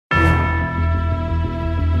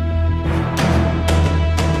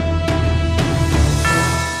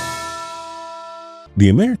The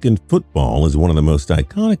American football is one of the most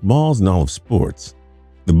iconic balls in all of sports.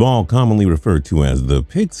 The ball, commonly referred to as the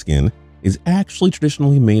pigskin, is actually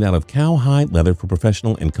traditionally made out of cowhide leather for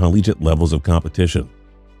professional and collegiate levels of competition.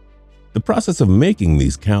 The process of making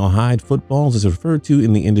these cowhide footballs is referred to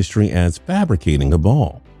in the industry as fabricating a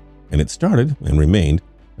ball, and it started and remained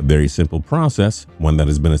a very simple process, one that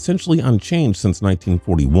has been essentially unchanged since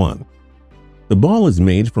 1941. The ball is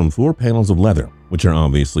made from 4 panels of leather, which are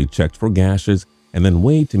obviously checked for gashes and then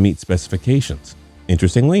weighed to meet specifications.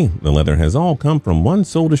 Interestingly, the leather has all come from one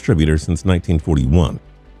sole distributor since 1941,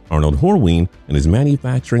 Arnold Horween, and his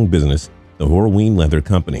manufacturing business, the Horween Leather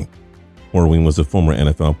Company. Horween was a former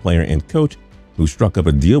NFL player and coach who struck up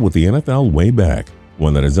a deal with the NFL way back,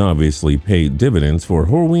 one that has obviously paid dividends for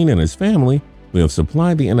Horween and his family, who have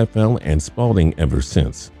supplied the NFL and Spalding ever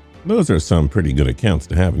since. Those are some pretty good accounts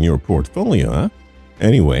to have in your portfolio, huh?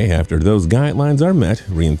 Anyway, after those guidelines are met,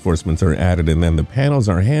 reinforcements are added and then the panels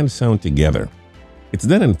are hand-sewn together. It's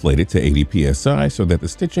then inflated to 80 psi so that the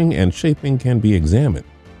stitching and shaping can be examined.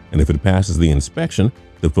 And if it passes the inspection,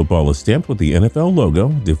 the football is stamped with the NFL logo,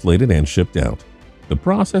 deflated, and shipped out. The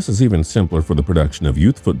process is even simpler for the production of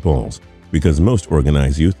youth footballs, because most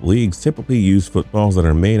organized youth leagues typically use footballs that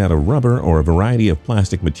are made out of rubber or a variety of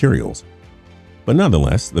plastic materials. But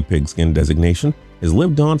nonetheless, the pigskin designation has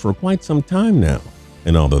lived on for quite some time now.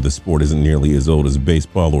 And although the sport isn't nearly as old as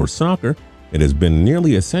baseball or soccer, it has been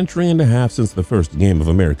nearly a century and a half since the first game of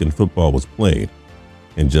American football was played.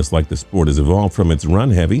 And just like the sport has evolved from its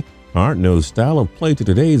run-heavy, hard-nosed style of play to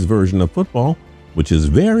today's version of football, which is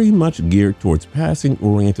very much geared towards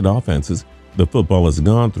passing-oriented offenses, the football has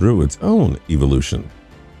gone through its own evolution.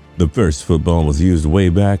 The first football was used way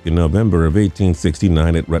back in November of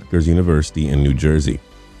 1869 at Rutgers University in New Jersey.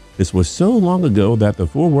 This was so long ago that the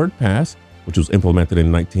forward pass, which was implemented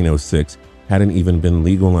in 1906, hadn't even been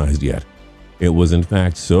legalized yet. It was in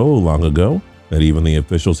fact so long ago that even the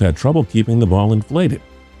officials had trouble keeping the ball inflated.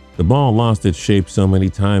 The ball lost its shape so many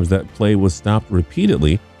times that play was stopped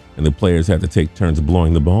repeatedly, and the players had to take turns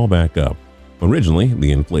blowing the ball back up. Originally,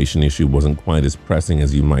 the inflation issue wasn't quite as pressing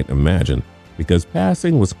as you might imagine, because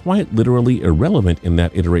passing was quite literally irrelevant in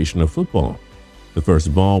that iteration of football. The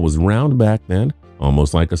first ball was round back then,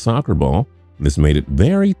 almost like a soccer ball. This made it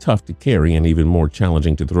very tough to carry and even more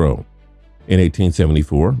challenging to throw. In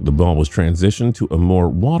 1874, the ball was transitioned to a more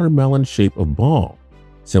watermelon shape of ball,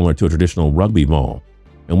 similar to a traditional rugby ball.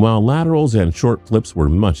 And while laterals and short flips were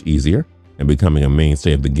much easier and becoming a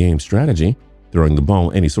mainstay of the game strategy, throwing the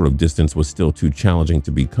ball any sort of distance was still too challenging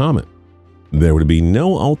to be common. There would be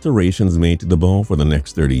no alterations made to the ball for the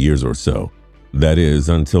next 30 years or so. That is,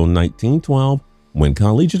 until 1912, when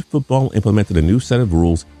collegiate football implemented a new set of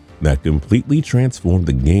rules that completely transformed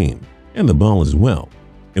the game, and the ball as well.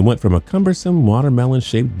 It went from a cumbersome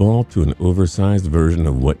watermelon-shaped ball to an oversized version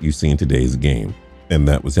of what you see in today's game. And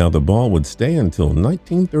that was how the ball would stay until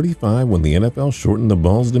 1935, when the NFL shortened the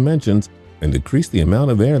ball's dimensions and decreased the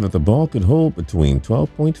amount of air that the ball could hold between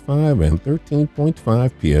 12.5 and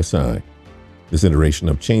 13.5 psi. This iteration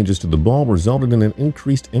of changes to the ball resulted in an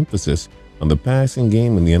increased emphasis on the passing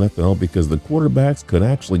game in the NFL because the quarterbacks could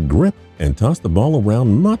actually grip and toss the ball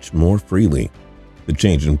around much more freely. The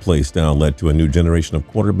change in play style led to a new generation of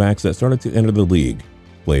quarterbacks that started to enter the league.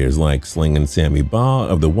 Players like Slingin' Sammy Baugh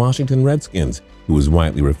of the Washington Redskins, who was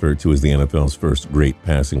widely referred to as the NFL's first great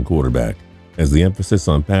passing quarterback. As the emphasis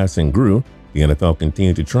on passing grew, the NFL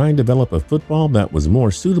continued to try and develop a football that was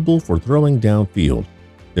more suitable for throwing downfield.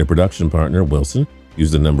 Their production partner, Wilson,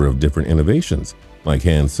 used a number of different innovations, like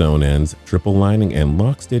hand-sewn ends, triple lining, and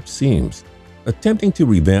lock-stitch seams. Attempting to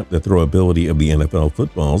revamp the throwability of the NFL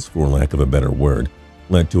footballs, for lack of a better word,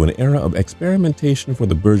 led to an era of experimentation for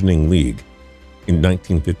the burgeoning league. In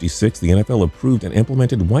 1956, the NFL approved and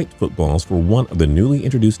implemented white footballs for one of the newly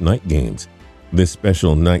introduced night games. This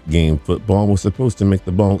special night game football was supposed to make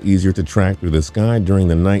the ball easier to track through the sky during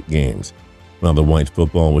the night games. While the white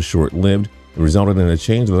football was short-lived, it resulted in a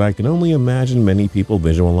change that I can only imagine many people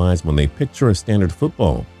visualize when they picture a standard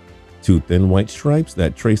football: 2 thin white stripes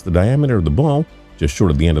that trace the diameter of the ball just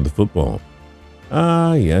short of the end of the football.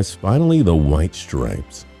 Ah, yes, finally the white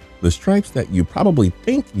stripes. The stripes that you probably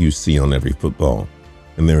think you see on every football.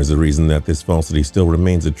 And there is a reason that this falsity still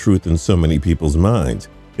remains a truth in so many people's minds.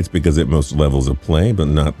 It's because at most levels of play, but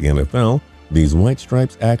not the NFL, these white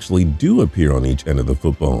stripes actually do appear on each end of the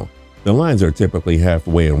football. The lines are typically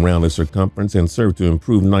halfway around the circumference and serve to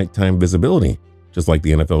improve nighttime visibility, just like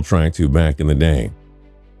the NFL tried to back in the day.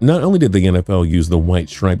 Not only did the NFL use the white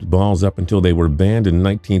striped balls up until they were banned in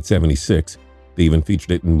 1976, they even featured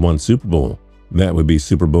it in one Super Bowl. That would be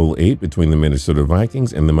Super Bowl VIII between the Minnesota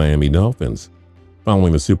Vikings and the Miami Dolphins.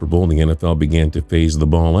 Following the Super Bowl, the NFL began to phase the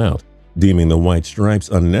ball out, deeming the white stripes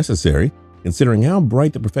unnecessary, considering how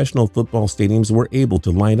bright the professional football stadiums were able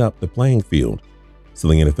to light up the playing field. So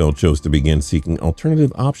the NFL chose to begin seeking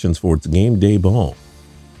alternative options for its game day ball.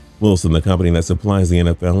 Wilson, the company that supplies the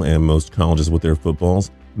NFL and most colleges with their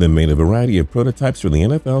footballs, then made a variety of prototypes for the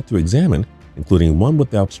NFL to examine, including one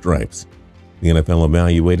without stripes. The NFL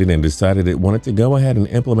evaluated and decided it wanted to go ahead and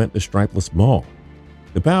implement the stripeless ball.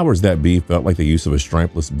 The powers that be felt like the use of a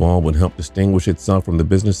stripeless ball would help distinguish itself from the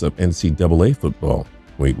business of NCAA football.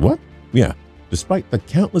 Wait, what? Yeah, despite the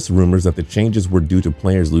countless rumors that the changes were due to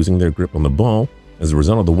players losing their grip on the ball as a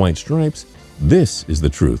result of the white stripes, this is the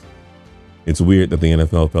truth. It's weird that the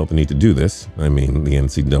NFL felt the need to do this. I mean, the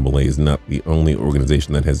NCAA is not the only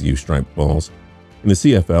organization that has used striped balls. In the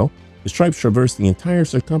CFL, the stripes traverse the entire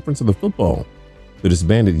circumference of the football. The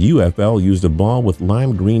disbanded UFL used a ball with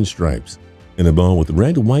lime green stripes, and a ball with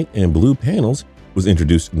red, white, and blue panels was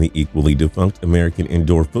introduced in the equally defunct American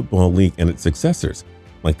Indoor Football League and its successors,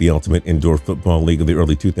 like the Ultimate Indoor Football League of the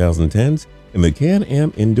early 2010s and the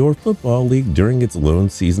Can-Am Indoor Football League during its lone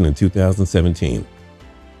season in 2017.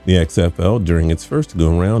 The XFL, during its first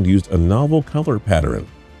go-around, used a novel color pattern,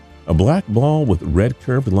 a black ball with red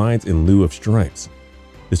curved lines in lieu of stripes.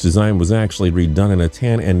 This design was actually redone in a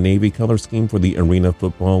tan and navy color scheme for the Arena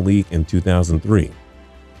Football League in 2003.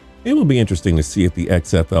 It will be interesting to see if the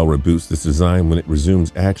XFL reboots this design when it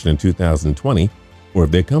resumes action in 2020, or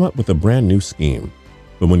if they come up with a brand new scheme.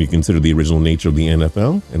 But when you consider the original nature of the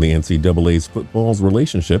NFL and the NCAA's football's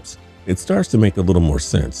relationships, it starts to make a little more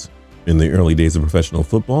sense. In the early days of professional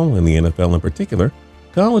football, and the NFL in particular,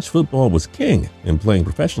 college football was king, and playing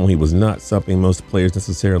professionally was not something most players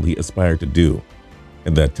necessarily aspired to do.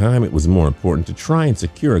 At that time, it was more important to try and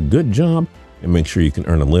secure a good job and make sure you can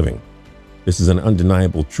earn a living. This is an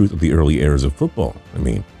undeniable truth of the early eras of football. I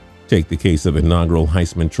mean, take the case of inaugural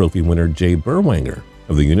Heisman Trophy winner Jay Berwanger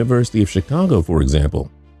of the University of Chicago, for example.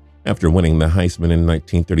 After winning the Heisman in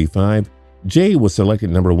 1935, Jay was selected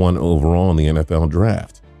number 1 overall in the NFL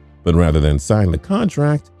draft. But rather than sign the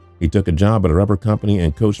contract, he took a job at a rubber company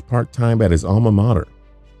and coached part-time at his alma mater.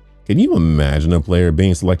 Can you imagine a player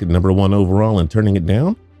being selected number 1 overall and turning it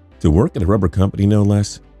down? To work at a rubber company, no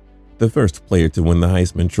less? The first player to win the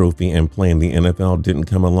Heisman Trophy and play in the NFL didn't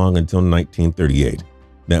come along until 1938.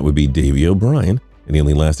 That would be Davey O'Brien, and he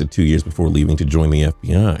only lasted 2 years before leaving to join the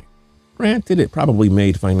FBI. Granted, it probably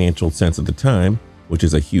made financial sense at the time, which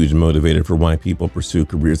is a huge motivator for why people pursue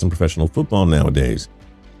careers in professional football nowadays.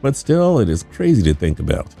 But still, it is crazy to think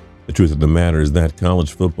about. The truth of the matter is that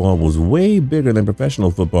college football was way bigger than professional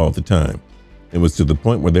football at the time. It was to the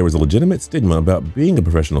point where there was a legitimate stigma about being a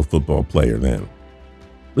professional football player then.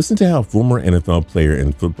 Listen to how former NFL player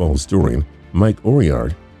and football historian Mike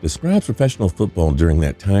Oriard describes professional football during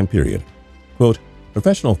that time period. Quote,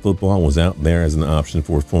 "Professional football was out there as an option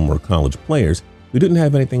for former college players who didn't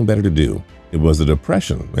have anything better to do. It was a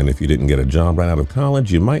depression, and if you didn't get a job right out of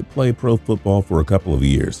college, you might play pro football for a couple of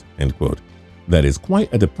years." End quote. That is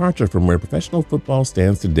quite a departure from where professional football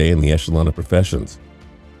stands today in the echelon of professions.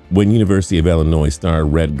 When University of Illinois star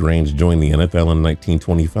Red Grange joined the NFL in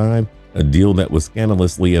 1925, a deal that was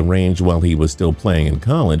scandalously arranged while he was still playing in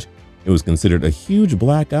college, it was considered a huge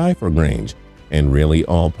black eye for Grange, and really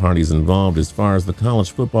all parties involved as far as the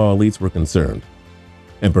college football elites were concerned.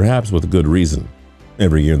 And perhaps with good reason.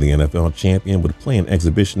 Every year, the NFL champion would play an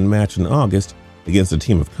exhibition match in August against a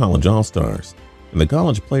team of college all-stars, and the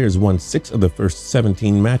college players won 6 of the first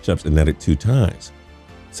 17 matchups and netted 2 ties.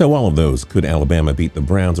 So all of those, could Alabama beat the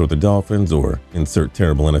Browns or the Dolphins, or insert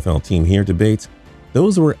terrible NFL team here debates,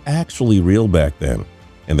 those were actually real back then.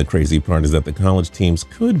 And the crazy part is that the college teams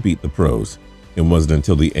could beat the pros. It wasn't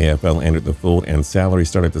until the AFL entered the fold and salaries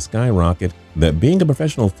started to skyrocket that being a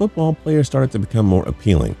professional football player started to become more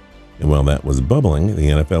appealing. And while that was bubbling,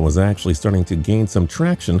 the NFL was actually starting to gain some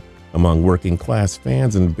traction among working-class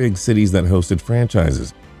fans in big cities that hosted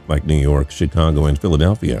franchises, like New York, Chicago, and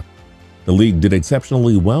Philadelphia. The league did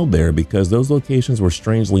exceptionally well there because those locations were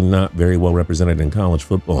strangely not very well represented in college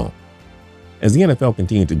football. As the NFL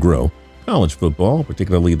continued to grow, college football,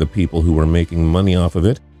 particularly the people who were making money off of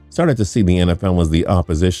it, started to see the NFL as the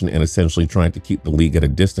opposition and essentially trying to keep the league at a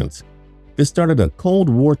distance. This started a Cold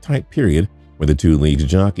War-type period where the two leagues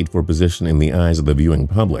jockeyed for position in the eyes of the viewing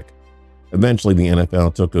public. Eventually, the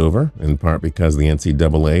NFL took over, in part because the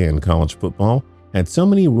NCAA and college football had so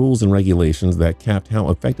many rules and regulations that capped how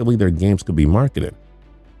effectively their games could be marketed.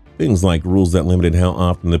 Things like rules that limited how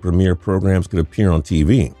often the premier programs could appear on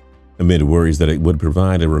TV, amid worries that it would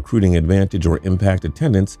provide a recruiting advantage or impact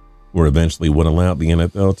attendance, were eventually what allowed the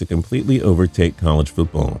NFL to completely overtake college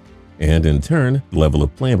football. and in turn, the level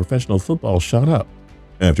of play in professional football shot up.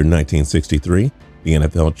 After 1963, the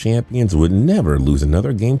NFL champions would never lose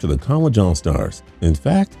another game to the college all-stars. In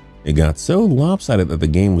fact, it got so lopsided that the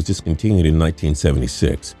game was discontinued in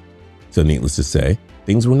 1976. So needless to say,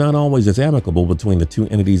 things were not always as amicable between the two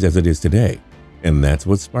entities as it is today. And that's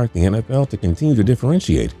what sparked the NFL to continue to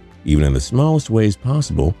differentiate, even in the smallest ways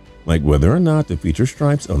possible, like whether or not to feature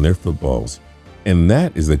stripes on their footballs. And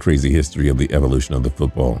that is the crazy history of the evolution of the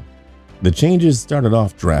football. The changes started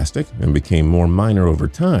off drastic and became more minor over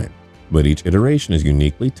time, but each iteration is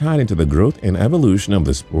uniquely tied into the growth and evolution of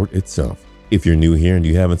the sport itself. If you're new here and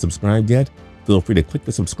you haven't subscribed yet, feel free to click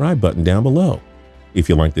the subscribe button down below. If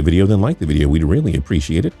you liked the video, then like the video, we'd really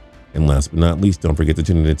appreciate it. And last but not least, don't forget to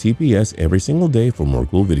tune in to TPS every single day for more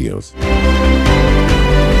cool videos.